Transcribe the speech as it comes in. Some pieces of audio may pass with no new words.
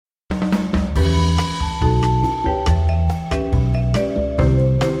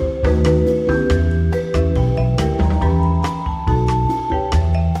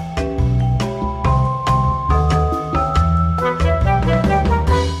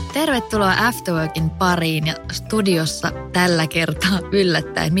Tervetuloa Afterworkin pariin ja studiossa tällä kertaa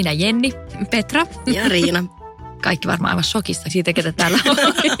yllättäen minä Jenni, Petra ja Riina. Kaikki varmaan aivan shokissa siitä, ketä täällä on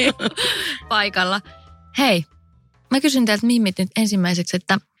paikalla. Hei, mä kysyn teiltä mimmit nyt ensimmäiseksi,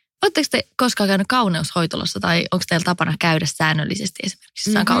 että oletteko te koskaan käynyt kauneushoitolassa tai onko teillä tapana käydä säännöllisesti esimerkiksi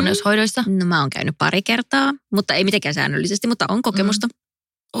jossain kauneushoidoissa? No mä oon käynyt pari kertaa, mutta ei mitenkään säännöllisesti, mutta on kokemusta.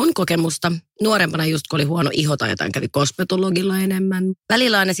 On kokemusta. Nuorempana just kun oli huono iho tai jotain, kävi kosmetologilla enemmän.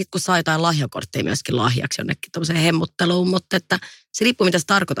 Välillä aina sitten kun saa jotain lahjakortteja myöskin lahjaksi jonnekin tommoseen hemmotteluun, mutta että se riippuu mitä sä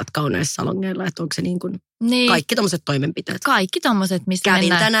tarkoitat kauneussalongeilla, että onko se niin kuin kaikki tommoset toimenpiteet. Kaikki tommoset, mistä kävin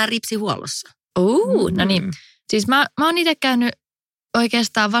mennään. Tänään ripsihuollossa. No niin. Siis mä oon itse käynyt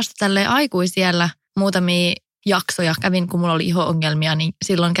oikeastaan vasta tälleen aikuisiellä muutamia jaksoja. Kävin, kun mulla oli iho-ongelmia, niin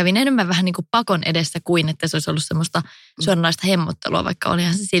silloin kävin enemmän vähän niin kuin pakon edessä kuin, että se olisi ollut semmoista suoranaista hemmottelua, vaikka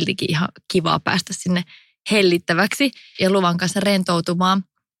olihan se siltikin ihan kivaa päästä sinne hellittäväksi ja luvan kanssa rentoutumaan.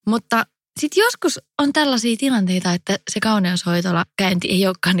 Mutta sitten joskus on tällaisia tilanteita, että se kauneushoitola käynti ei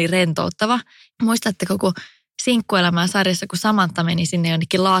olekaan niin rentouttava. Muistatteko, kun Sinkkuelämää sarjassa, kun Samantha meni sinne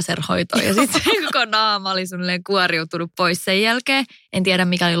jonnekin laserhoitoon ja sitten se koko naama oli suunnilleen kuoriutunut pois sen jälkeen. En tiedä,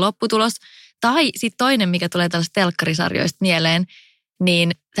 mikä oli lopputulos. Tai sitten toinen, mikä tulee tällaisista telkkarisarjoista mieleen,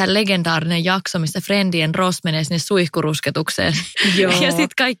 niin tämä legendaarinen jakso, missä Friendien Ross menee sinne suihkurusketukseen. Ja sitten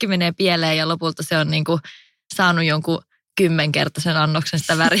kaikki menee pieleen ja lopulta se on niinku saanut jonkun 10-kertaisen annoksen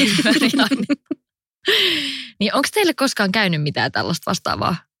sitä väriainetta. Niin onko teille koskaan käynyt mitään tällaista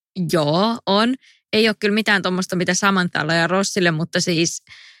vastaavaa? Joo, on. Ei ole kyllä mitään tuommoista, mitä Samanthalla ja Rossille, mutta siis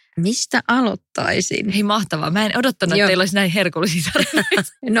mistä aloittaisin? Hei mahtavaa. Mä en odottanut, että teillä olisi näin herkullisia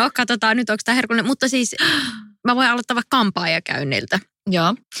tarinoita. No katsotaan nyt, onko tämä herkullinen. Mutta siis mä voin aloittaa vaikka kampaajakäynniltä.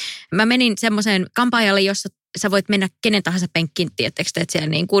 Joo. Mä menin semmoiseen kampaajalle, jossa sä voit mennä kenen tahansa penkkiin, tiettekö, että siellä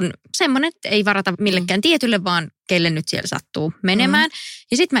niin kuin semmoinen, että ei varata millekään tietylle, vaan kelle nyt siellä sattuu menemään.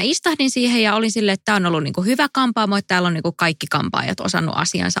 Ja sitten mä istahdin siihen ja olin silleen, että tämä on ollut niin kuin hyvä kampaamo, että täällä on niin kuin kaikki kampaajat osannut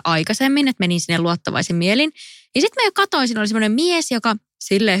asiansa aikaisemmin, että menin sinne luottavaisin mielin. Ja sitten mä jo katsoin, siinä oli semmoinen mies, joka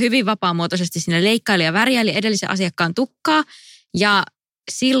silleen hyvin vapaamuotoisesti sinne leikkaili ja värjäili edellisen asiakkaan tukkaa. Ja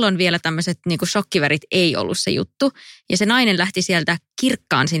silloin vielä tämmöiset niinku shokkivärit ei ollut se juttu. Ja se nainen lähti sieltä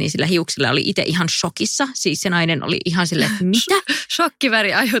kirkkaan sinisillä hiuksilla, oli itse ihan shokissa. Siis se nainen oli ihan silleen, että mitä?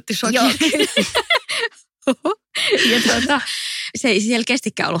 Shokkiväri aiheutti shokin. Ja se ei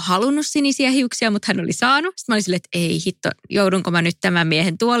selkeästikään ollut halunnut sinisiä hiuksia, mutta hän oli saanut. Sitten mä olin silleen, että ei hitto, joudunko mä nyt tämän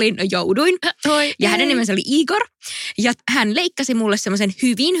miehen tuoliin? No jouduin. Ja hänen nimensä oli Igor. Ja hän leikkasi mulle semmoisen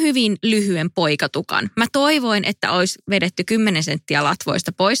hyvin lyhyen poikatukan. Mä toivoin, että olisi vedetty 10 senttiä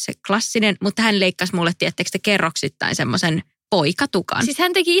latvoista pois, se klassinen, mutta hän leikkasi mulle, tiettekö te, kerroksittain semmoisen poikatukan. Siis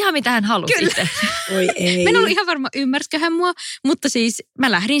hän teki ihan mitä hän halusi. Kyllä. Oi ei. Mä en ollut ihan varma, ymmärsikö hän mua, mutta siis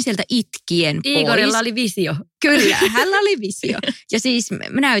mä lähdin sieltä itkien pois. Igorilla oli visio. Kyllä, hänellä oli visio. Ja siis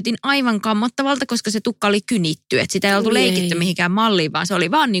mä näytin aivan kammottavalta, koska se tukka oli kynitty. Että sitä ei oltu leikitty mihinkään malliin, vaan se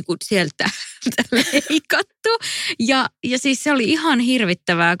oli vaan niin kuin sieltä leikattu. Ja siis se oli ihan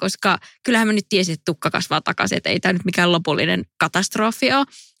hirvittävää, koska kyllähän mä nyt tiesin, että tukka kasvaa takaisin. Että ei tämä nyt mikään lopullinen katastrofi ole.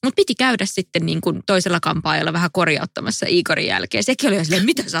 Mutta piti käydä sitten niin kuin toisella kampaajalla vähän korjauttamassa Igorin jälkeen. Sekin oli jo silleen,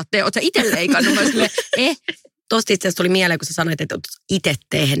 mitä sä oot tehnyt? Oot sä itse leikannut? Mä silleen, Tosta itse asiassa tuli mieleen, kun sä sanoit, että oot itse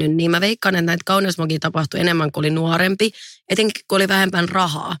tehnyt, niin mä veikkaan, että näitä kauneusmokia tapahtui enemmän, kun oli nuorempi, etenkin kun oli vähempään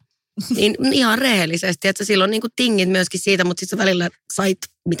rahaa. Niin ihan rehellisesti, että sä silloin niin kuin tingit myöskin siitä, mutta sitten välillä sait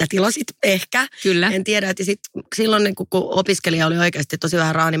mitä tilasit ehkä. Kyllä. En tiedä, että silloin niin kun opiskelija oli oikeasti tosi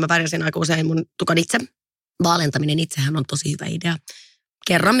vähän rahaa, niin mä värjäsin aika usein mun tukan itse. Vaalentaminen itsehän on tosi hyvä idea.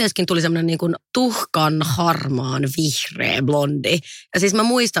 Kerran myöskin tuli semmoinen niin kuin tuhkan harmaan vihreä blondi. Ja siis mä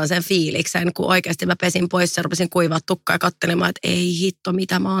muistan sen fiiliksen, kun oikeasti mä pesin pois ja rupesin kuivaa tukkaa ja katselemaan, että ei hitto,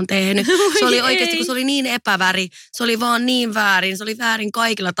 mitä mä oon tehnyt. Se oli oikeasti, kun se oli niin epäväri, se oli vaan niin väärin, se oli väärin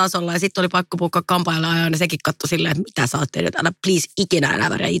kaikilla tasolla. Ja sitten oli pakko puhua kampaajalle ajan ja sekin katsoi silleen, että mitä sä oot tehnyt, älä please ikinä älä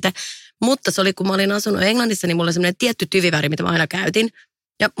väriä itse. Mutta se oli, kun mä olin asunut Englannissa, niin mulla oli semmoinen tietty tyviväri, mitä mä aina käytin.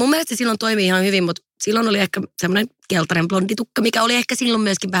 Ja mun mielestä silloin toimi ihan hyvin, mutta silloin oli ehkä semmoinen keltainen blonditukka, mikä oli ehkä silloin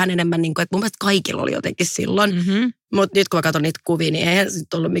myöskin vähän enemmän, niin kuin, että mun mielestä kaikilla oli jotenkin silloin. Mutta nyt kun mä katson niitä kuvia, niin eihän se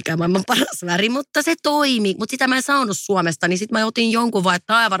nyt ollut mikään maailman paras väri, mutta se toimi. Mutta sitä mä en saanut Suomesta, niin sitten mä otin jonkun vaan,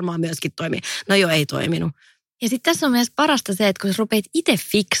 että tämä varmaan myöskin toimii. No joo, ei toiminut. Ja sitten tässä on myös parasta se, että kun sä rupeat itse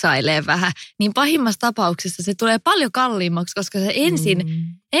fiksailemaan vähän, niin pahimmassa tapauksessa se tulee paljon kalliimmaksi, koska sä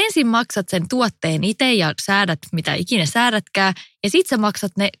ensin maksat sen tuotteen itse ja säädät mitä ikinä säädätkään. Ja sitten sä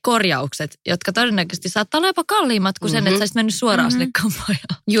maksat ne korjaukset, jotka todennäköisesti saattaa olla jopa kalliimmat kuin sen, että sä olisit mennyt suoraan sinne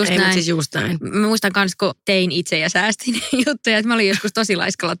kampaajaan. Just ei, näin. Siis just näin. Mä muistan myös, kun tein itse ja säästin juttuja, että mä olin joskus tosi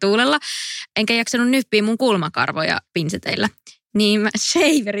laiskalla tuulella. Enkä jaksanut nyppiä mun kulmakarvoja pinseteillä. Niin mä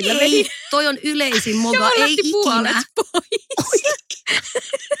shaverilla vedin. Toi on yleisin moga, ei ikinä. Pois.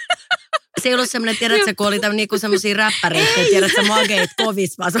 Se ei ollut semmoinen, tiedätkö, kun oli niinku semmoisia räppäreitä, tiedätkö, mageit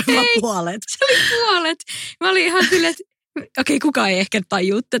kovis, vaan se oli vaan puolet. Se oli puolet. Mä olin ihan silleen, että okei, kukaan ei ehkä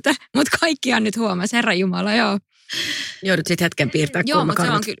tajua tätä, mutta kaikkiaan nyt huomasi, Herra Jumala, joo. Joudut sitten hetken piirtää joo, mutta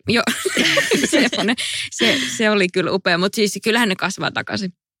se on kyllä, joo, se oli kyllä upea, mutta siis kyllähän ne kasvaa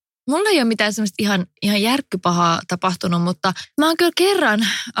takaisin. Mulla ei ole mitään semmoista ihan järkkypahaa tapahtunut, mutta mä oon kyllä kerran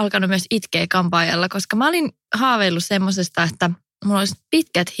alkanut myös itkeä kampaajalla, koska mä olin haaveillut semmosesta, että mulla olisi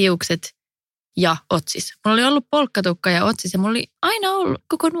pitkät hiukset ja otsis. Mulla oli ollut polkkatukka ja otsis ja mulla oli aina ollut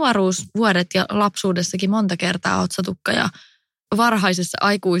koko nuoruusvuodet ja lapsuudessakin monta kertaa otsatukka ja varhaisessa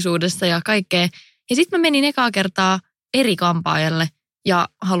aikuisuudessa ja kaikkea. Ja sitten mä menin ekaa kertaa eri kampaajalle ja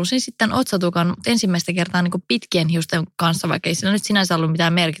halusin sitten otsatukan, mutta ensimmäistä kertaa niin kuin pitkien hiusten kanssa, vaikka ei sillä nyt sinänsä ollut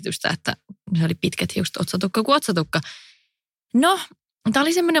mitään merkitystä, että se oli pitkät hiukset otsatukka kuin otsatukka. No, tämä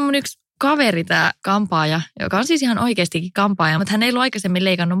oli semmoinen mun yksi kaveri, tämä kampaaja, joka on siis ihan oikeastikin kampaaja, mutta hän ei ollut aikaisemmin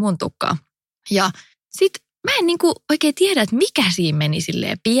leikannut mun tukkaa. Ja sitten mä en niin kuin oikein tiedä, että mikä siinä meni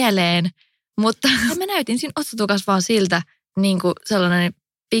silleen pieleen, mutta mä näytin siinä otsatukas vaan siltä, niin kuin sellainen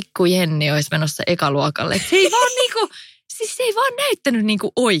pikku Jenni olisi menossa ekaluokalle. Se ei vaan niinku, siis se ei vaan näyttänyt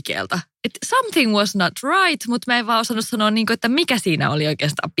niinku oikealta. Että something was not right, mutta mä en vaan osannut sanoa niinku, että mikä siinä oli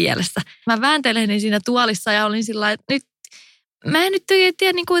oikeastaan pielessä. Mä vääntelin siinä tuolissa ja olin sillä että nyt, mä en nyt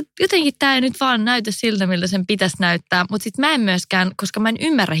tiedä, niinku, jotenkin tää ei nyt vaan näytä siltä, miltä sen pitäisi näyttää. Mutta sit mä en myöskään, koska mä en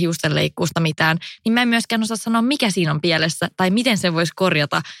ymmärrä hiustenleikkuusta mitään, niin mä en myöskään osaa sanoa, mikä siinä on pielessä tai miten se voisi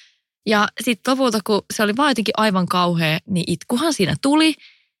korjata. Ja sitten lopulta, kun se oli vaan jotenkin aivan kauhea, niin itkuhan siinä tuli.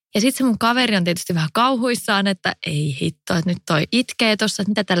 Ja sitten se mun kaveri on tietysti vähän kauhuissaan, että ei hitto, että nyt toi itkee tossa, että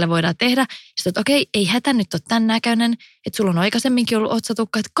mitä tällä voidaan tehdä. Sitten että okei, ei hätä nyt ole tän näköinen, että sulla on aikaisemminkin ollut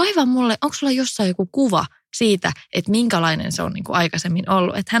otsatukka, että kaiva mulle, onko sulla jossain joku kuva siitä, että minkälainen se on niin kuin aikaisemmin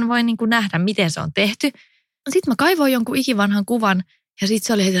ollut. Että hän voi niin kuin nähdä, miten se on tehty. Sitten mä kaivoin jonkun ikivanhan kuvan ja sitten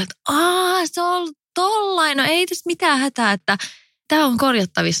se oli heti, että se on tollain, no ei tässä mitään hätää, että tämä on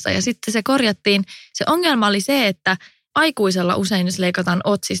korjattavissa. Ja sitten se korjattiin. Se ongelma oli se, että aikuisella usein, jos leikataan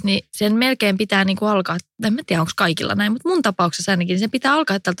otsis, niin sen melkein pitää niin kuin alkaa, en mä tiedä onko kaikilla näin, mutta mun tapauksessa ainakin, niin sen pitää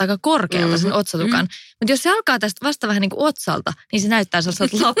alkaa tältä aika korkealta sen otsatukan. Mutta jos se alkaa tästä vasta vähän niin kuin otsalta, niin se näyttää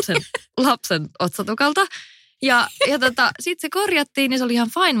sellaiselta lapsen otsatukalta. Ja sitten se korjattiin, niin se oli ihan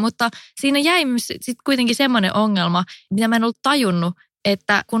fine, mutta siinä jäi sitten kuitenkin semmoinen ongelma, mitä mä en ollut tajunnut,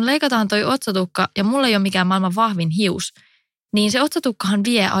 että kun leikataan toi otsatukka ja mulla ei ole mikään maailman vahvin hius, niin se otsatukkahan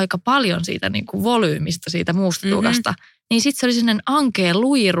vie aika paljon siitä niin kuin volyymista siitä muusta tukasta. Niin sitten se oli sellainen ankea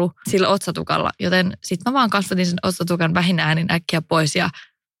luiru sillä otsatukalla, joten sitten mä vaan kasvatin sen otsatukan vähinä äänin äkkiä pois ja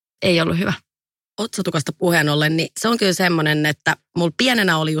ei ollut hyvä. Otsatukasta puheen ollen, niin se on kyllä semmoinen, että mulla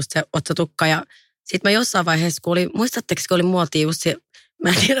pienenä oli just se otsatukka ja sitten mä jossain vaiheessa, kun oli, muistatteko, kun oli muotia just se, mä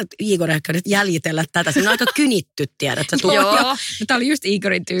en tiedä, että Igor ehkä nyt jäljitellä tätä. Se on aika kynitty, tiedätkö? Joo, tämä oli just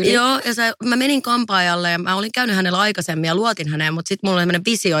Igorin tyyli. Joo, ja mä menin kampaajalle ja mä olin käynyt hänellä aikaisemmin ja luotin häneen, mutta sitten mulla oli sellainen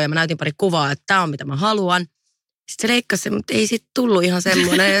visio ja mä näytin pari kuvaa, että tämä on mitä mä haluan. Sitten se leikkasi sen, mutta ei sitten tullut ihan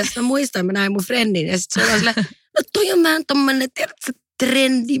semmoinen. Ja sitten mä muistan, mä näin mun friendin ja sitten se oli silleen, no toi on vähän tommoinen, tiedätkö,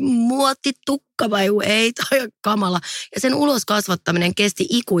 trendi, muotitukka vai ei, toi on kamala. Ja sen ulos kasvattaminen kesti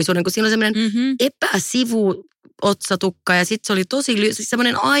ikuisuuden, kun siinä on semmoinen epäsivu otsatukka ja sitten se oli tosi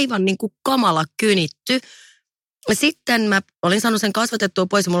semmoinen aivan niin kuin kamala kynitty. Ja sitten mä olin saanut sen kasvatettua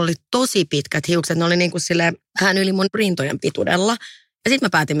pois ja mulla oli tosi pitkät hiukset. Ne oli niin kuin silleen vähän yli mun rintojen pituudella. Ja sitten mä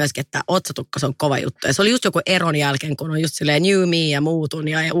päätin myöskin, että otsatukka se on kova juttu. Ja se oli just joku eron jälkeen, kun on just silleen new me ja muutun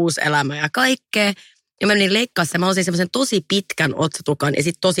ja uusi elämä ja kaikkea. Ja mä menin leikkaa sen. Mä olisin semmoisen tosi pitkän otsatukan ja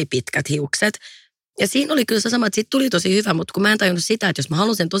sitten tosi pitkät hiukset. Ja siinä oli kyllä se sama, että siitä tuli tosi hyvä, mutta kun mä en tajunnut sitä, että jos mä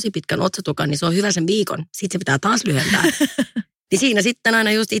haluan sen tosi pitkän otsatukan, niin se on hyvä sen viikon. Sitten se pitää taas lyhentää. Niin siinä sitten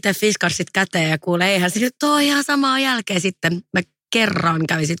aina just itse fiskarsit käteen ja kuule, eihän se nyt ole ihan samaa jälkeen sitten. Mä kerran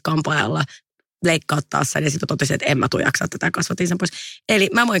kävin sitten kampaajalla leikkauttaa sen ja sitten totesin, että en mä tuu jaksaa tätä, kasvatin sen pois. Eli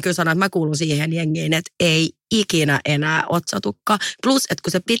mä voin kyllä sanoa, että mä kuulun siihen jengiin, että ei ikinä enää otsatukka. Plus, että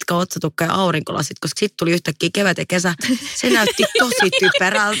kun se pitkä otsatukka ja aurinkolasit, koska sitten tuli yhtäkkiä kevät ja kesä, se näytti tosi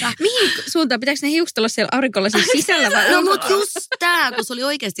typerältä. Mihin suuntaan? Pitääkö ne hiukset olla siellä aurinkolasin sisällä vai? No mutta just tää, kun se oli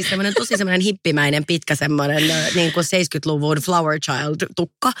oikeasti semmoinen tosi semmoinen hippimäinen pitkä semmoinen niin kuin 70-luvun Flower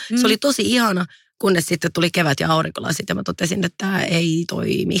Child-tukka. Se oli tosi ihana. Kunnes sitten tuli kevät ja aurinkolasit ja mä totesin, että tämä ei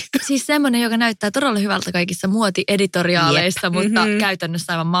toimi. Siis semmoinen, joka näyttää todella hyvältä kaikissa muotieditoriaaleissa, mutta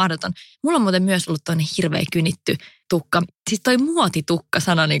käytännössä aivan mahdoton. Mulla on muuten myös ollut toinen hirveä kynitty tukka. Siis toi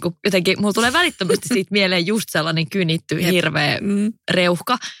muotitukka-sana, niin kuin jotenkin, mulla tulee välittömästi siitä mieleen just sellainen kynitty hirveä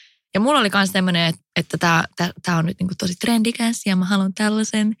reuhka. Ja mulla oli myös semmoinen, että tää on nyt niin kuin tosi trendikäs ja mä haluan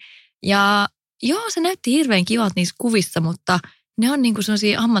tällaisen. Ja joo, se näytti hirveän kivalta niissä kuvissa, mutta ne on niinku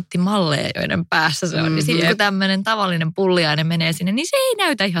sellaisia ammattimalleja, joiden päässä se on. Niin sitten kun tämmöinen tavallinen pulliainen menee sinne, niin se ei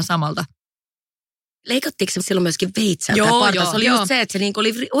näytä ihan samalta. Leikattiinko se silloin myöskin veitseltä parta? Se oli just se, että se niinku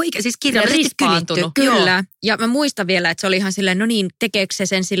oli oikein, siis kirjallisesti kynitty. Kyllä. Ja mä muistan vielä, että se oli ihan silleen, no niin, tekeekö se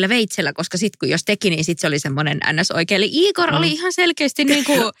sen sillä veitsellä, koska sit kun jos teki, niin sit se oli semmoinen NS oikein. Eli Igor oli ihan selkeästi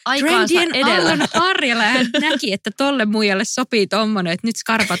niinku trendien aallon harjalla. Hän näki, että tolle muijalle sopii tommonen, että nyt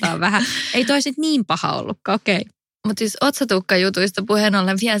skarpataan vähän. Ei toi sit niin paha ollutkaan, okei. Mutta siis otsatukkajutuista puheen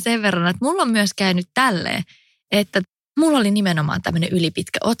ollen vielä sen verran, että mulla on myös käynyt tälleen, että mulla oli nimenomaan tämmöinen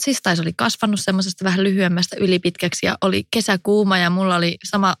ylipitkä otsis, tai se oli kasvanut semmoisesta vähän lyhyemmästä ylipitkäksi ja oli kesäkuuma ja mulla oli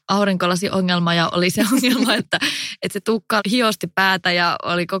sama aurinkolasi-ongelma ja oli se ongelma, että se tukka hiosti päätä ja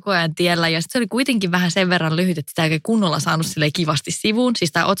oli koko ajan tiellä ja sitten se oli kuitenkin vähän sen verran lyhyt, että sitä ei oikein kunnolla saanut silleen kivasti sivuun.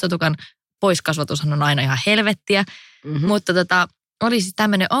 Siis tämä otsatukan poiskasvatushan on aina ihan helvettiä, mutta oli siis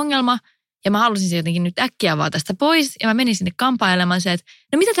tämmöinen ongelma. Ja mä halusin se jotenkin nyt äkkiä vaan tästä pois. Ja mä menin sinne kampailemaan se, että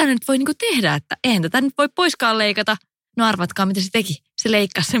no mitä tää nyt voi niinku tehdä, että eihän tätä nyt voi poiskaan leikata. No arvatkaa, mitä se teki. Se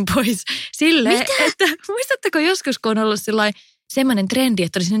leikkasi sen pois silleen, että muistatteko joskus, kun on ollut semmoinen trendi,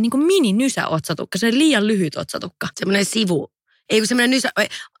 että oli sinne niinku mini-nysä-otsatukka. Se oli liian lyhyt otsatukka. Semmoinen sivu. Ei kun semmoinen nysä...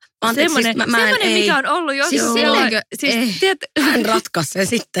 Anteeksi, semmoinen, mikä on ollut joskus. Hän ratkaisi sen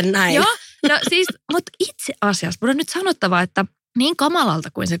sitten näin. Joo, no siis, mutta itse asiassa, mun on nyt sanottava, että niin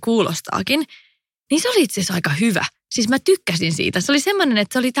kamalalta kuin se kuulostaakin, niin se oli itse asiassa aika hyvä. Siis mä tykkäsin siitä. Se oli semmoinen,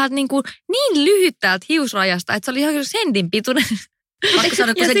 että se oli täältä niin lyhyt täältä hiusrajasta, että se oli ihan sentin pituinen. Vaikka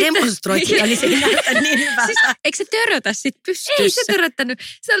sanoa, kun se demonstroit sitä, niin se ei näytä niin hyvältä. Siis, eikö se törötä sitten pystyssä? Ei se töröttänyt.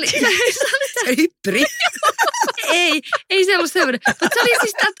 Se oli hyppyri. ei se ollut semmoinen. Mutta se oli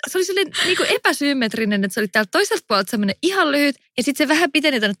siis se oli sellainen niin epäsymmetrinen, että se oli täältä toiselta puolelta semmoinen ihan lyhyt ja sitten se vähän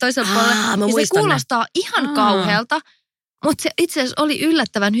piteni tänne toisella puolella. Ja se kuulostaa ihan kauhealta. Mutta se itse asiassa oli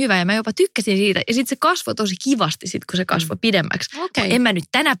yllättävän hyvä ja mä jopa tykkäsin siitä. Ja sitten se kasvoi tosi kivasti, kun se kasvoi pidemmäksi. Okay. En mä nyt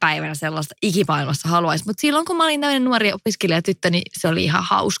tänä päivänä sellaista ikimaailmassa haluaisi. Mutta silloin, kun mä olin tämmöinen nuori opiskelijatyttö, niin se oli ihan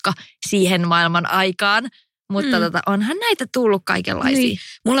hauska siihen maailman aikaan. Mutta onhan näitä tullut kaikenlaisia. Niin.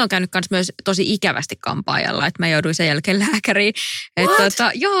 Mulla on käynyt myös tosi ikävästi kampaajalla, että mä jouduin sen jälkeen lääkäriin.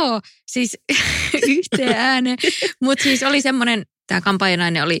 Joo, siis yhteen ääneen. Mutta siis oli semmoinen, tämä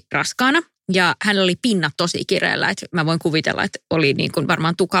kampaajanainen oli raskaana. Ja hänellä oli pinnat tosi kireellä, että mä voin kuvitella, että oli niin kuin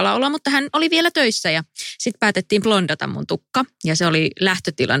varmaan tukala olla, mutta hän oli vielä töissä ja sitten päätettiin blondata mun tukka. Ja se oli,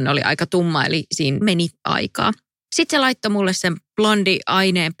 lähtötilanne oli aika tumma, eli siinä meni aikaa. Sitten se laittoi mulle sen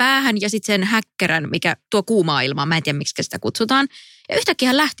blondi-aineen päähän ja sitten sen häkkärän, mikä tuo kuumaa ilmaa, mä en tiedä miksi sitä kutsutaan. Ja yhtäkkiä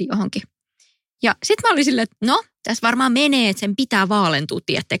hän lähti johonkin. Ja sitten mä olin silleen, että no, tässä varmaan menee, että sen pitää vaalentua,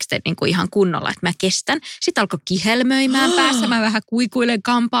 tiettekö te, niin kuin ihan kunnolla, että mä kestän. Sitten alkoi kihelmöimään päässä, mä vähän kuikuilen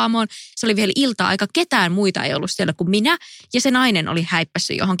kampaamoon. Se oli vielä ilta-aika, ketään muita ei ollut siellä kuin minä. Ja se nainen oli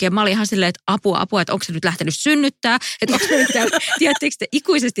häippässyt johonkin. Ja mä olin ihan silleen, että apua, että onko se nyt lähtenyt synnyttää. Että onko se nyt, tiedättekö te,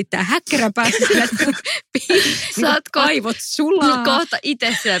 ikuisesti tämä häkkärä päässä sillä, että aivot sulaa. Kohta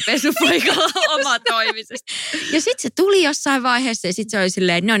itse siellä pesupaikalla omatoimisesti. Ja sitten se tuli jossain vaiheessa ja sitten se oli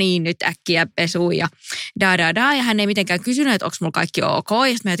silleen, no niin, nyt äkkiä pesuun ja ja hän ei mitenkään kysynyt, että onko mulla kaikki ok.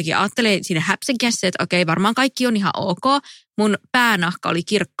 Ja sitten mä jotenkin ajattelin siinä häpsenkässä, että okei, varmaan kaikki on ihan ok. Mun päänahka oli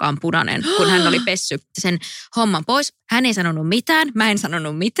kirkkaan punainen, kun hän oli pessyt sen homman pois. Hän ei sanonut mitään, mä en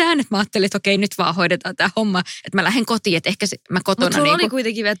sanonut mitään. Että mä ajattelin, että okei, nyt vaan hoidetaan tämä homma. Että mä lähden kotiin, että ehkä mä kotona... Mutta sulla oli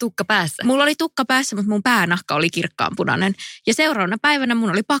kuitenkin vielä tukka päässä. Mulla oli tukka päässä, mutta mun päänahka oli kirkkaan punainen. Ja seuraavana päivänä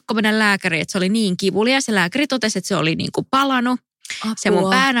mun oli pakko mennä lääkäriin, että se oli niin kivulia. Se lääkäri totesi, että se oli niin kuin palanut. Apua. Se mun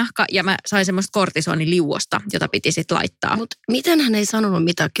päänahka ja mä sain semmoista kortisoniliuosta, jota piti sitten laittaa. Mutta miten hän ei sanonut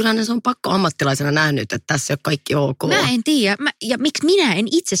mitään? Kyllähän se on pakko ammattilaisena nähnyt, että tässä ei ole kaikki ok. Mä en tiedä. Ja miksi minä en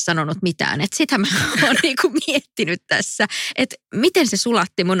itse sanonut mitään? Että sitä mä oon niinku miettinyt tässä. Että miten se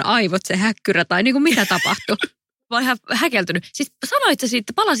sulatti mun aivot, se häkkyrä tai niinku mitä tapahtui. Mä oon ihan häkeltynyt. Siis sanoit sä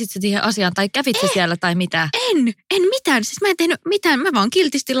siitä, palasit sä siihen asiaan tai kävit sä siellä tai mitä? En mitään. Siis mä en tehnyt mitään. Mä vaan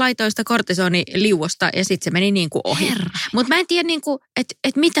kiltisti laitoin sitä kortisoniliuosta ja sitten se meni niin kuin ohi. Mutta mä en tiedä, niin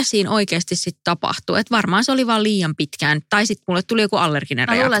että mitä siinä oikeasti sitten tapahtui. Että varmaan se oli vaan liian pitkään. Tai sitten mulle tuli joku allerginen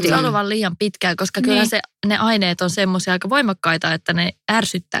reaktio. Mä luulen, että se oli vaan liian pitkään, koska kyllä ne aineet on semmoisia aika voimakkaita, että ne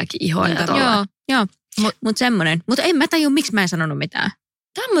ärsyttääkin ihoa. Joo. Mutta semmoinen. Mutta en mä tajua, miksi mä en sanonut mitään.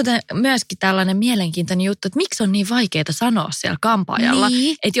 Tämä on muuten myöskin tällainen mielenkiintoinen juttu, että miksi on niin vaikeaa sanoa siellä kampaajalla,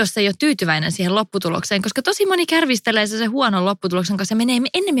 että jos ei ole tyytyväinen siihen lopputulokseen, koska tosi moni kärvistelee se huonon lopputuloksen kanssa ja menee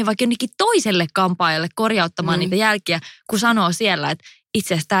ennemmin vaikka jonnekin toiselle kampaajalle korjauttamaan niitä jälkiä, kun sanoo siellä, että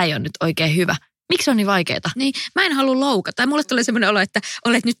itse asiassa tämä ei ole nyt oikein hyvä. Miksi on niin vaikeaa? Niin, mä en halua loukata. Mulle tulee semmoinen olo, että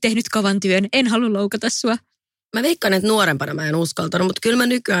olet nyt tehnyt kovan työn, en halua loukata sua. Mä veikkaan, että nuorempana mä en uskaltanut, mutta kyllä mä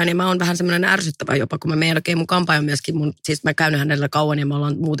nykyään, niin mä oon vähän semmoinen ärsyttävä jopa, kun mä melkein mun kampaaja myöskin, siis mä käyn hänellä kauan ja me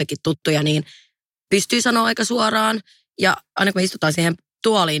ollaan muutenkin tuttuja, niin pystyy sanoa aika suoraan. Ja aina kun me istutaan siihen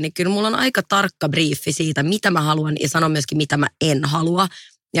tuoliin, niin kyllä mulla on aika tarkka briefi siitä, mitä mä haluan ja sanon myöskin, mitä mä en halua.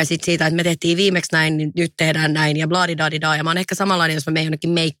 Ja sitten siitä, että me tehtiin viimeksi näin, niin nyt tehdään näin ja bladidadida. Ja mä oon ehkä samanlainen, jos mä menen jonnekin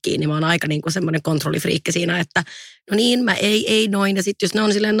meikkiin, niin mä oon aika niin kuin semmoinen kontrollifriikki siinä, että no niin, mä ei noin. Ja sitten jos ne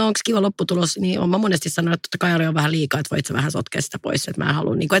on silleen, no onko kiva lopputulos, niin on mä monesti sanonut, että totta kai on vähän liikaa, että voit sä vähän sotkea sitä pois, että mä en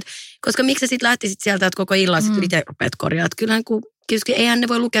halua. Niin kuin, että, koska miksi sä sitten lähtisit sieltä, että koko illan sitten itse rupeat korjaa. Että kyllähän eihän ne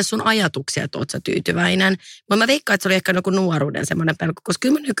voi lukea sun ajatuksia, että oot sä tyytyväinen. Mä veikkaan, että se oli ehkä joku nuoruuden semmoinen pelko, koska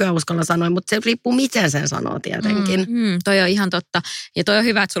kyllä mä nykyään uskallan sanoa, mutta se riippuu miten sen sanoo tietenkin. Toi on ihan totta. Ja toi on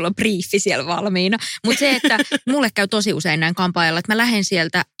hyvä, että sulla on briefi siellä valmiina. Mutta se, että mulle käy tosi usein näin kampaajalla, että mä lähden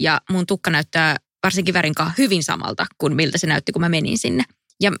sieltä ja mun tukka näyttää varsinkin värinkaan hyvin samalta kuin miltä se näytti, kun mä menin sinne.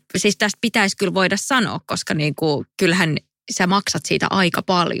 Ja siis tästä pitäisi kyllä voida sanoa, koska niinku, kyllähän sä maksat siitä aika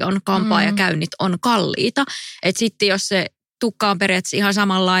paljon. Kampaajakäynnit on kalliita. Että sitten jos se tukka on periaatteessa ihan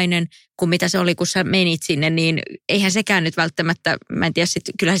samanlainen kuin mitä se oli, kun sä menit sinne, niin eihän sekään nyt välttämättä, mä en tiedä,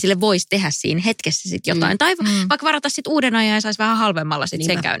 kyllähän sille voisi tehdä siinä hetkessä sitten jotain. Tai vaikka varata sitten uuden ajan ja saisi vähän halvemmalla sitten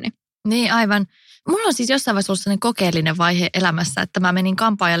sen käynnin. Niin, aivan. Mulla on siis jossain vaiheessa ollut sellainen kokeellinen vaihe elämässä, että mä menin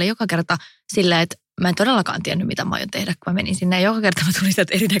kampaajalle joka kerta silleen, että mä en todellakaan tiennyt, mitä mä aion tehdä, kun mä menin sinne. Ja joka kerta mä tulin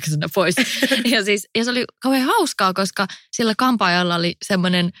sieltä erinäköisenä pois. ja se oli kauhean hauskaa, koska sillä kampaajalla oli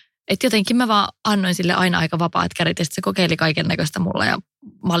semmoinen, että jotenkin mä vaan annoin sille aina aika vapaat kädet ja se kokeili kaiken näköistä mulla ja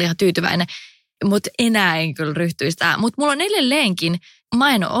mä olin ihan tyytyväinen. Mutta enää en kyllä ryhtyisi tähän. Mutta mulla on edelleenkin,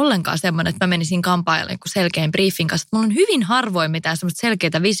 mä en ole ollenkaan semmoinen, että mä menisin kampaajalle selkeän briefin kanssa. Mulla on hyvin harvoin mitään semmoista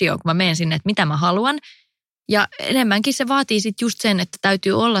selkeää visioa, kun mä menen sinne, että mitä mä haluan. Ja enemmänkin se vaatii sitten just sen, että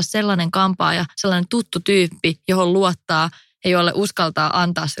täytyy olla sellainen kampaaja, sellainen tuttu tyyppi, johon luottaa ja jolle uskaltaa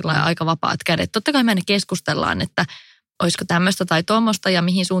antaa sillä aika vapaat kädet. Totta kai me ne keskustellaan, että olisiko tämmöistä tai tuommoista ja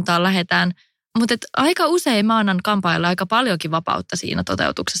mihin suuntaan lähdetään. Mutta aika usein mä annan kampaajalle aika paljonkin vapautta siinä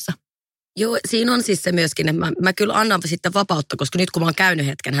toteutuksessa. Joo, siinä on siis se myöskin, että mä kyllä annan sitten vapautta, koska nyt kun mä oon käynyt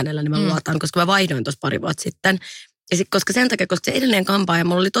hetken hänellä, niin mä luotan, koska mä vaihdoin tuossa pari vuotta sitten. Ja sitten, koska sen takia, koska se edellinen kampaaja,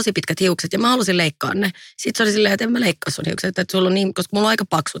 mulla oli tosi pitkät hiukset ja mä halusin leikkaa ne. Sitten se oli silleen, että en mä leikkaa sun hiukset, että sulla on niin, koska mulla on aika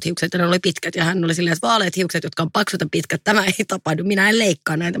paksut hiukset ja ne oli pitkät. Ja hän oli silleen, että vaaleat hiukset, jotka on paksut ja pitkät, tämä ei tapahdu, minä en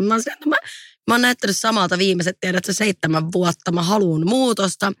leikkaa näitä. Mä oon näyttänyt samalta viimeiset, tiedät sä 7 vuotta, mä haluun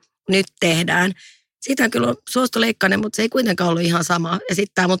muutosta, nyt tehdään. Siitä kyllä on suostu leikkainen, mutta se ei kuitenkaan ollut ihan sama. Ja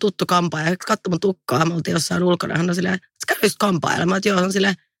sitten tämä mun tuttu kampaaja, katsoi mun tukkaa, me oltiin jossain ulkona, hän on silleen, että sä käy just kampaajalla. Mä oon, joo, on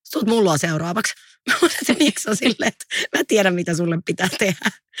silleen, sä tulet mullua seuraavaksi. Mä oon, että miksi on silleen, että mä tiedän, mitä sulle pitää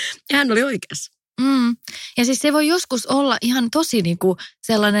tehdä. Ja hän oli oikeassa. Ja siis se voi joskus olla ihan tosi niinku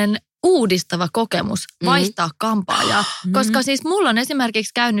sellainen uudistava kokemus vaihtaa kampaajaa. Koska siis mulla on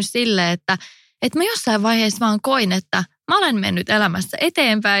esimerkiksi käynyt silleen, että mä jossain vaiheessa vaan koin, että mä olen mennyt elämässä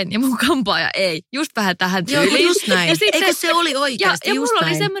eteenpäin ja mun kampaaja ei. Just vähän tähän tyyliin. Joo, just näin. Eikö se oli oikeasti ja just mulla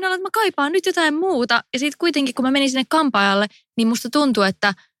näin. oli semmoinen, että mä kaipaan nyt jotain muuta. Ja sitten kuitenkin, kun mä menin sinne kampaajalle, niin musta tuntui,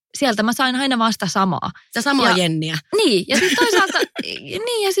 että sieltä mä sain aina vasta samaa. Sitä samaa jenniä. Niin, ja sitten toisaalta,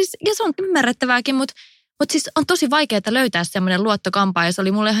 niin ja se on ymmärrettävääkin, mutta siis on tosi vaikeaa löytää semmoinen luottokampaaja. Se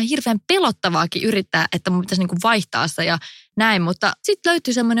oli mulle ihan hirveän pelottavaakin yrittää, että mun pitäisi niinku vaihtaa se ja näin. Mutta sitten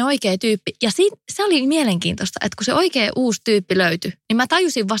löytyi semmoinen oikea tyyppi. Ja se oli mielenkiintoista, että kun se oikea uusi tyyppi löytyi, niin mä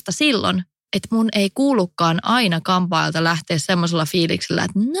tajusin vasta silloin, että mun ei kuulukaan aina kampaajalta lähteä semmoisella fiiliksellä,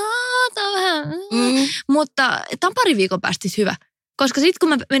 että tää on vähän, mutta tää on pari viikon päästä hyvä. Koska sitten kun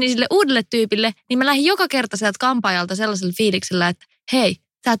mä menin sille uudelle tyypille, niin mä lähdin joka kerta sieltä kampaajalta sellaisella fiiliksellä, että hei,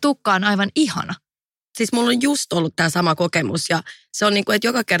 tää tukka on aivan ihana. Siis mulla on just ollut tämä sama kokemus ja se on niin kuin, että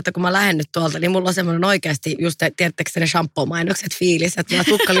joka kerta kun mä lähden nyt tuolta, niin mulla on semmoinen oikeasti just, tiedättekö ne shampoo-mainokset fiilis, että mä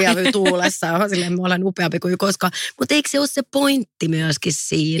tukka lievyy tuulessa ja silleen mä olen upeampi kuin koskaan. Mutta eikö se ole se pointti myöskin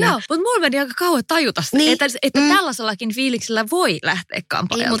siinä? Joo, mutta mulla meni aika kauan tajuta sitä, niin. että tällaisellakin fiiliksellä voi lähteä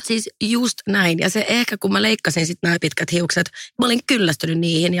kampaajalta. Niin, mutta siis just näin. Ja se ehkä kun mä leikkasin sitten nämä pitkät hiukset, mä olin kyllästynyt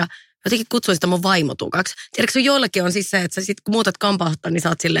niihin ja jotenkin kutsuin sitä mun vaimotukaksi. Tiedätkö, joillakin on siis se, että sä sit kun muutat kampautta, niin sä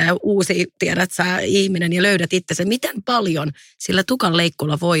oot silleen uusi, tiedät sä, ihminen ja löydät itsesi. Miten paljon sillä tukan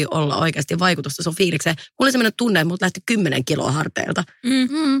leikkulla voi olla oikeasti vaikutusta sun fiilikseen? Mulla oli semmoinen tunne, että mut lähti 10 kiloa harteilta.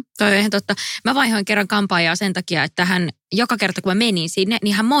 Toi on ihan totta. Mä vaihoin kerran kampaajaa sen takia, että hän joka kerta kun mä menin sinne,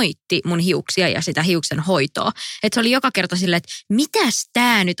 niin hän moitti mun hiuksia ja sitä hiuksen hoitoa. Että se oli joka kerta silleen, että mitäs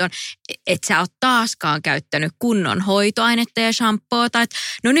tää nyt on, että sä oot taaskaan käyttänyt kunnon hoitoainetta ja shampoota, että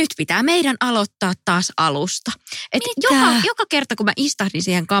no nyt pitää meidän aloittaa taas alusta. Että joka kerta kun mä istahdin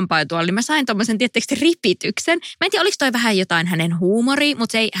siihen kampaajatuolle, niin mä sain tommosen tietysti ripityksen. Mä en tiedä, oliko toi vähän jotain hänen huumoria,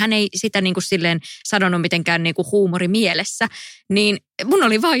 mutta hän ei sitä niin kuin silleen sanonut mitenkään niin kuin huumori mielessä. Niin mun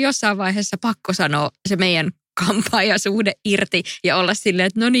oli vaan jossain vaiheessa pakko sanoa se meidän kampaajasuhde irti ja olla silleen,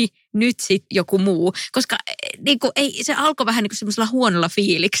 että no niin, nyt sitten joku muu. Koska niinku, se alkoi vähän niinku semmoisella huonolla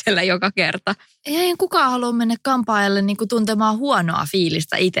fiiliksellä joka kerta. Ei kukaan halua mennä kampaajalle niinku tuntemaan huonoa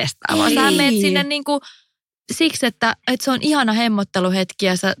fiilistä itsestään, vaan sä menet sinne niinku siksi, että se on ihana hemmotteluhetki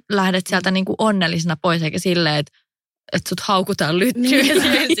ja sä lähdet sieltä niin kuin onnellisena pois, eikä silleen, että sut haukutaan lyttyyn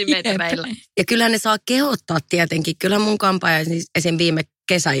ensimetreillä. Ja kyllähän ne saa kehottaa tietenkin. Kyllä mun kampaaja siis esim. Viime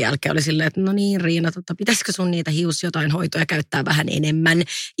kesän jälkeen oli silleen, että no niin Riina, pitäisikö sun niitä jotain hoitoja käyttää vähän enemmän.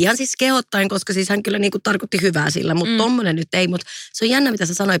 Ihan siis kehottaen, koska siis hän kyllä niin kuin tarkoitti hyvää sillä, mutta tommonen nyt ei. Mutta se on jännä, mitä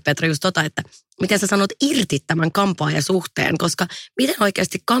sä sanoit Petra just että miten sä sanot irti tämän kampaajasuhteen, koska miten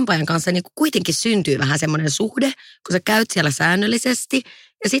oikeasti kampaajan kanssa niin kuin kuitenkin syntyy vähän semmoinen suhde, kun sä käyt siellä säännöllisesti.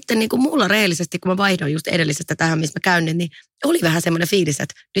 Ja sitten niin kuin mulla reellisesti, kun mä vaihdoin just edellisestä tähän, missä mä käyn, niin oli vähän semmoinen fiilis,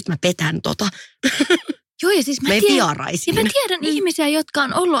 että nyt mä petän Joo, ja siis mä tiedän ihmisiä, jotka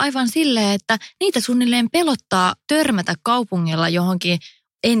on ollut aivan silleen, että niitä suunnilleen pelottaa törmätä kaupungilla johonkin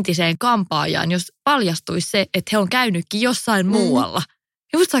entiseen kampaajaan, jos paljastuisi se, että he on käynytkin jossain muualla.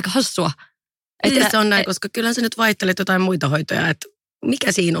 Ja musta aika hassua. Miten se on näin, koska kyllä sä nyt vaihtelet jotain muita hoitoja, että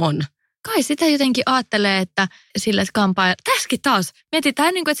mikä siinä on? Kai sitä jotenkin ajattelee, että sille kampaajalle, tässäkin taas,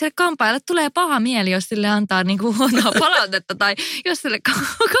 mietitään niin kuin, että sille kampaajalle tulee paha mieli, jos sille antaa niin kuin huonoa palautetta, tai jos sille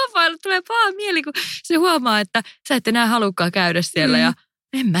kampaajalle tulee paha mieli, kun se huomaa, että sä et enää halukkaan käydä siellä, ja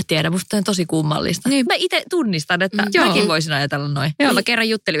en mä tiedä, musta on tosi kummallista. Niin. Mä itse tunnistan, että mäkin voisin ajatella noin. Joo, mä kerran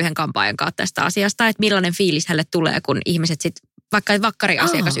juttelin yhden kampaajan kanssa tästä asiasta, että millainen fiilis hänelle tulee, kun ihmiset sitten vaikka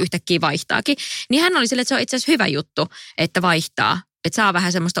vakkariasiakas yhtäkkiä vaihtaakin, niin hän oli sille, että se on itse asiassa hyvä juttu, että vaihtaa. Että saa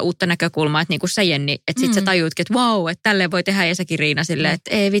vähän semmoista uutta näkökulmaa, että niin kuin sä Jenni, että sit sä tajuutkin, että vau, että tälleen voi tehdä ja säkin Riina silleen,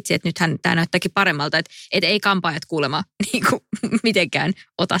 että ei vitsi, että nythän tää näyttääkin paremmalta, että ei kampaajat kuulemma niin kuin mitenkään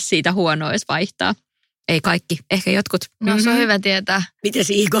ota siitä huonoa, jos vaihtaa. Ei kaikki, ehkä jotkut. No se on hyvä tietää. Mites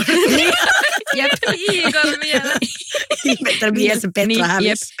Igor? Jep, Igor vielä. Ihmettä mies Petra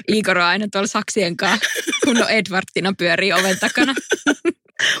hävisi. Igor on aina tuolla saksien kanssa, kun Edwardina pyörii oven takana.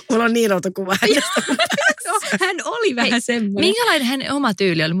 Mulla on niin outo kuva hänestä. No, hän oli vähän semmoinen. Minkälainen hänen oma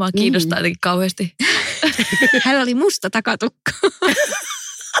tyyli oli? Mua kiinnostaa jotenkin kauheasti. Hänellä oli musta takatukka.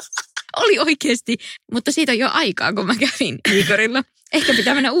 Oli oikeasti, mutta siitä on jo aikaa, kun mä kävin Igorilla. Ehkä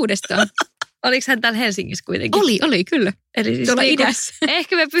pitää mennä uudestaan. Oliko hän täällä Helsingissä kuitenkin? Oli kyllä. Eli siis tuolla idässä.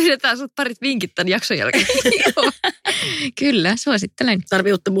 Ehkä me pyydetään sut parit vinkit tämän jakson jälkeen. Joo, kyllä, suosittelen.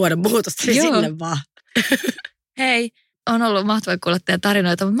 Tarvii uutta muodonmuutosta sinne vaan. Hei, on ollut mahtavaa kuulla teidän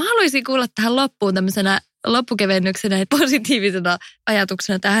tarinoita, mutta mä haluaisin kuulla tähän loppuun tämmöisenä loppukevennyksenä ja positiivisena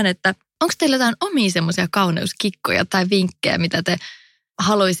ajatuksena tähän, että onko teillä jotain omia semmoisia kauneuskikkoja tai vinkkejä, mitä te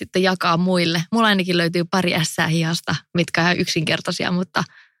haluaisitte jakaa muille? Mulla ainakin löytyy pari ässää hihasta, mitkä on ihan yksinkertaisia, mutta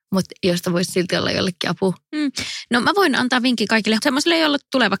josta voisi silti olla jollekin apua. No mä voin antaa vinkki kaikille semmoisille, joilla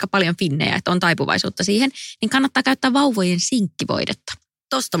tulee vaikka paljon finnejä, että on taipuvaisuutta siihen, niin kannattaa käyttää vauvojen sinkkivoidetta.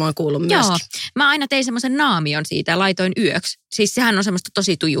 Tosta mä oon kuullut myöskin. Joo, mä aina tein semmoisen naamion siitä ja laitoin yöksi. Siis sehän on semmoista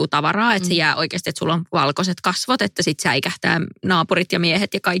tosi tujuu tavaraa, että se jää oikeasti, että sulla on valkoiset kasvot, että sit säikähtää naapurit ja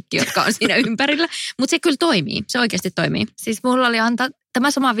miehet ja kaikki, jotka on siinä ympärillä. Mutta se kyllä toimii, se oikeasti toimii. Siis mulla oli antaa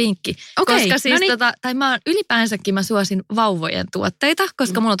tämä sama vinkki. Okei, koska siis ylipäänsäkin mä suosin vauvojen tuotteita,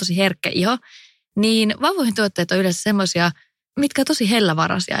 koska mulla on tosi herkkä iho. Niin vauvojen tuotteet on yleensä semmoisia, mitkä on tosi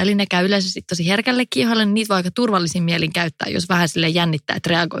hellävaraisia. Eli ne käy yleensä sitten tosi herkällekin iholle, niin niitä voi aika turvallisin mielin käyttää, jos vähän sille jännittää, että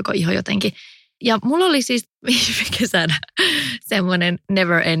reagoiko iho jotenkin. Ja mulla oli siis viime kesänä semmoinen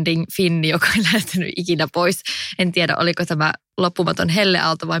never ending finni, joka ei lähtenyt ikinä pois. En tiedä, oliko tämä loppumaton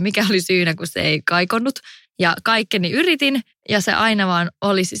helleaalto vai mikä oli syynä, kun se ei kaikonnut. Ja kaikkeni yritin ja se aina vaan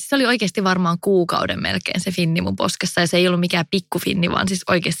oli, siis se oli oikeasti varmaan kuukauden melkein se finni mun poskessa. Ja se ei ollut mikään pikkufinni, vaan siis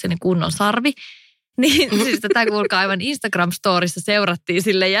oikeasti se kunnon sarvi. Niin siis tätä kuulkaa aivan Instagram-storissa seurattiin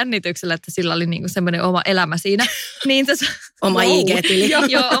sille jännityksellä, että sillä oli niinku semmoinen oma elämä siinä. Niin oma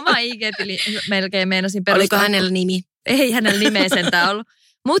IG-tili. Joo, oma IG-tili. Melkein meinasin perustaa. Oliko hänellä nimi? Ei hänellä nimeä sentään ollut.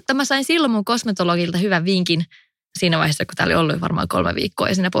 Mutta mä sain silloin mun kosmetologilta hyvän vinkin siinä vaiheessa, kun tää oli ollut varmaan 3 viikkoa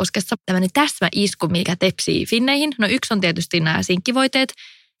ja siinä poskessa. Tämmöinen täsmäisku, mikä tepsii finneihin. No yksi on tietysti nämä sinkkivoiteet.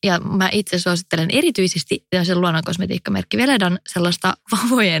 Ja mä itse suosittelen erityisesti sen luonnonkosmetiikkamerkki Veledan sellaista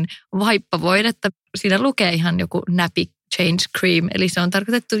vauvojen vaippavoidetta. Siinä lukee ihan joku nappy change cream, eli se on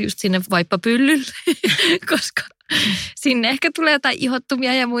tarkoitettu just sinne vaippapyllylle, koska sinne ehkä tulee jotain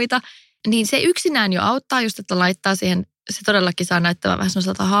ihottumia ja muita. Niin se yksinään jo auttaa just, että laittaa siihen, se todellakin saa näyttämään vähän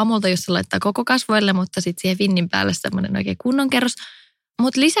sellaiselta haamulta, jos se laittaa koko kasvoille, mutta sitten siihen finnin päälle semmoinen oikein kunnon kerros.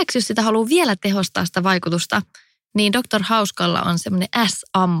 Mutta lisäksi, jos sitä haluaa vielä tehostaa sitä vaikutusta, niin Dr. Hauskalla on semmoinen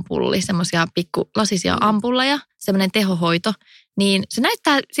S-ampulli, semmoisia pikkulasisia ampulleja, semmoinen tehohoito. Niin se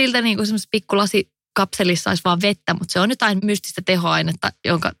näyttää siltä niin kuin semmoisessa pikkulasikapselissa olisi vaan vettä, mutta se on jotain mystistä tehoainetta,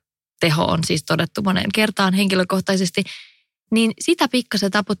 jonka teho on siis todettu moneen kertaan henkilökohtaisesti. Niin sitä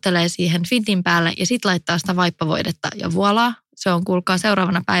pikkasen taputtelee siihen fintin päälle ja sitten laittaa sitä vaippavoidetta ja voilaa. Se on kuulkaa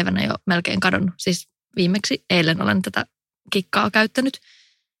seuraavana päivänä jo melkein kadonnut. Siis viimeksi eilen olen tätä kikkaa käyttänyt.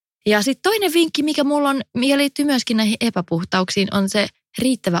 Ja sitten toinen vinkki, mikä mulla on, mikä liittyy myöskin näihin epäpuhtauksiin, on se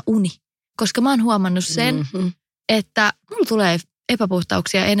riittävä uni. Koska mä oon huomannut sen, että mulla tulee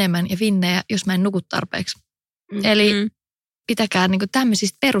epäpuhtauksia enemmän ja vinnejä, jos mä en nuku tarpeeksi. Eli pitäkää niin kuin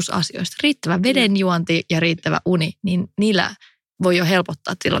tämmöisistä perusasioista. Riittävä vedenjuonti ja riittävä uni, niin niillä voi jo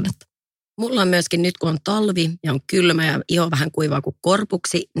helpottaa tilannetta. Mulla on myöskin nyt, kun on talvi ja on kylmä ja iho vähän kuivaa kuin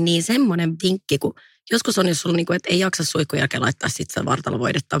korpuksi, niin semmoinen vinkki, kun joskus on, jos sulla niin kuin, että ei jaksa suihkun jälkeen laittaa sitä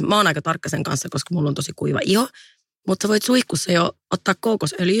vartalovoidetta. Mä oon aika tarkka sen kanssa, koska mulla on tosi kuiva iho. Mutta voit suihkussa jo ottaa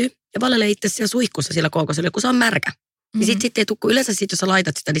kookosöljyä ja valele itse siellä suihkussa sillä kookosöljyllä, kun se on märkä. Niin sitten ei tule, kun yleensä jos sä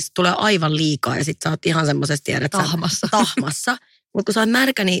laitat sitä, niin se tulee aivan liikaa ja sitten sä oot ihan semmoisessa, tiedät, tahmassa. Mutta kun sä oot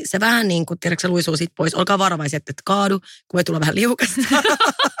märkä, niin se vähän niin kuin, tiedätkö, se luisuu sit pois. Olkaa varovaisia, että et kaadu, kun voi tulla vähän liukasta.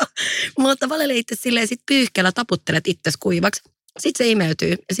 Mutta valele itse silleen, sit pyyhkeellä taputtelet itsesi kuivaksi. Sitten se imeytyy.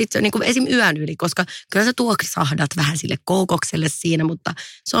 Ja sitten se on niin kuin esim. Yön yli, koska kyllä sä tuoksahdat vähän sille koukokselle siinä, mutta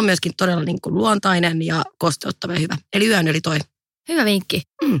se on myöskin todella niin kuin luontainen ja kosteuttava ja hyvä. Eli yön yli toi. Hyvä vinkki.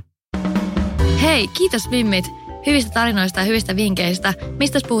 Hei, kiitos Vimmit hyvistä tarinoista ja hyvistä vinkkeistä.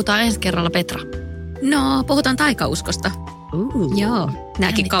 Mistä puhutaan ensi kerralla, Petra? No, puhutaan taikauskosta. Joo.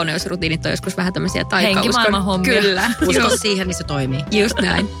 Nämäkin kauneusrutiinit on joskus vähän tämmöisiä taikauskon. Henkimaailman hommia. Kyllä. Usko siihen, niin se toimii. Just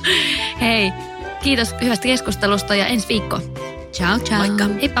näin. Hei, kiitos hyvästä keskustelusta ja ensi viikko. Ciao, ciao. Moikka.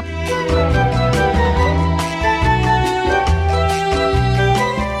 Heippa.